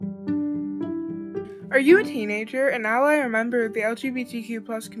Are you a teenager, an ally or member of the LGBTQ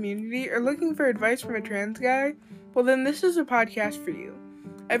plus community, or looking for advice from a trans guy? Well, then this is a podcast for you.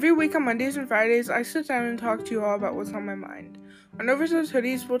 Every week on Mondays and Fridays, I sit down and talk to you all about what's on my mind. On Oversized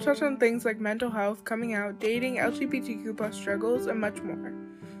Hoodies, we'll touch on things like mental health, coming out, dating, LGBTQ plus struggles, and much more.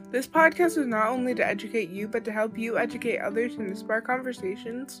 This podcast is not only to educate you, but to help you educate others and to spark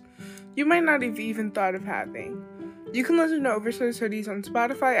conversations you might not have even thought of having. You can listen to Oversized Hoodies on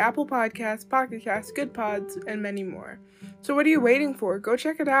Spotify, Apple Podcasts, Pocket Casts, Good Pods, and many more. So what are you waiting for? Go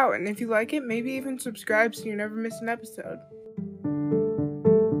check it out, and if you like it, maybe even subscribe so you never miss an episode.